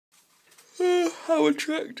How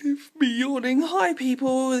attractive. Me yawning. Hi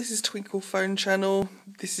people, this is TwinklePhone channel.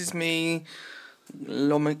 This is me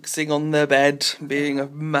lummoxing on the bed, being a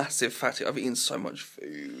massive fatty. I've eaten so much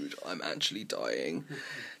food, I'm actually dying.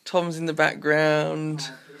 Tom's in the background.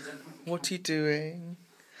 What are you doing?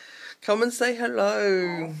 Come and say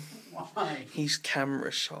hello. Why? He's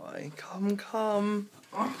camera shy. Come.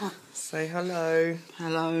 Say hello.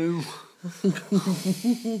 Hello.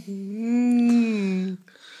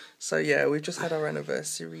 So yeah, we've just had our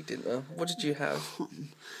anniversary dinner. What did you have?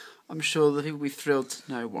 I'm sure that people will be thrilled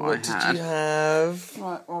to know what I had. What did you have?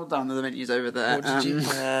 Right, well done. The menu's over there. What did you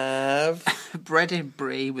have? Bread and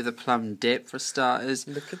brie with a plum dip for starters.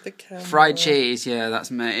 Look at the camera. Fried cheese, yeah,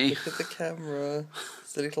 that's me. Look at the camera.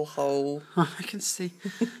 It's a little hole. I can see.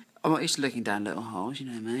 I'm not used to looking down little holes, you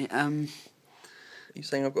know, mate. Are you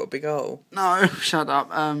saying I've got a big hole? No, shut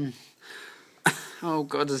up. Oh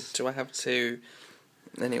God. Do I have two?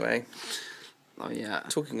 Anyway. Oh yeah.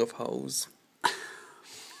 Talking of holes.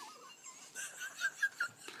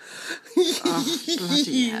 Oh,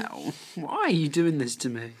 bloody hell. Why are you doing this to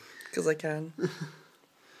me? Because I can.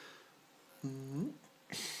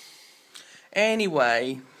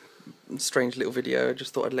 Anyway, strange little video. I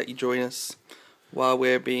just thought I'd let you join us while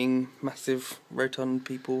we're being massive rotund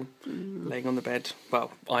people laying on the bed.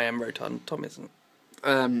 Well, I am rotund. Tom isn't.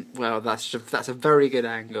 Well, that's a very good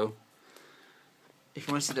angle. If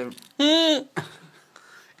you want to do,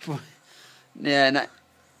 yeah, no,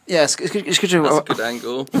 yeah, it's good. It's good. That's a good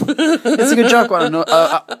angle. It's a good job.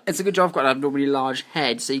 It's a good job. I've got an abnormally large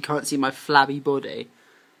head, so you can't see my flabby body.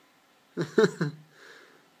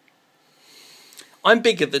 I'm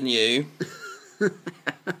bigger than you. I'm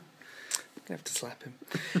gonna have to slap him.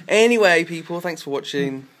 Anyway, people, thanks for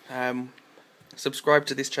watching. Subscribe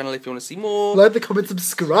to this channel if you want to see more. Like, comment,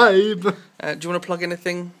 subscribe. Do you want to plug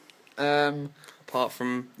anything? Apart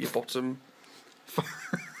from your bottom.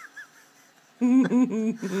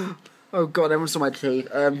 Oh God, everyone saw my teeth.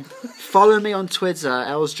 Follow me on Twitter,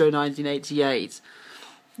 elsjoe1988.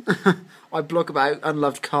 I blog about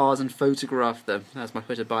unloved cars and photograph them, as my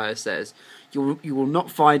Twitter bio says. You will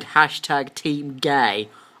not find hashtag Team Gay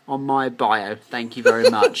on my bio. Thank you very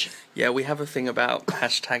much. Yeah, we have a thing about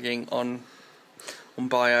hashtagging on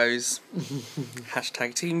bios.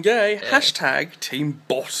 Hashtag Team Gay. Yeah. Hashtag Team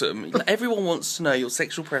Bottom. Everyone wants to know your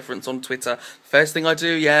sexual preference on Twitter. First thing I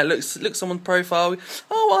do, yeah, look someone's profile.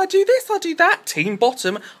 Oh, I do this, I do that. Team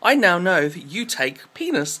Bottom. I now know that you take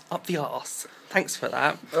penis up the arse. Thanks for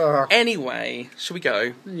that. Anyway, shall we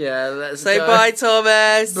go? Yeah, let's say go. Bye,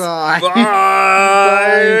 Thomas. Bye.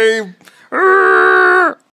 Bye.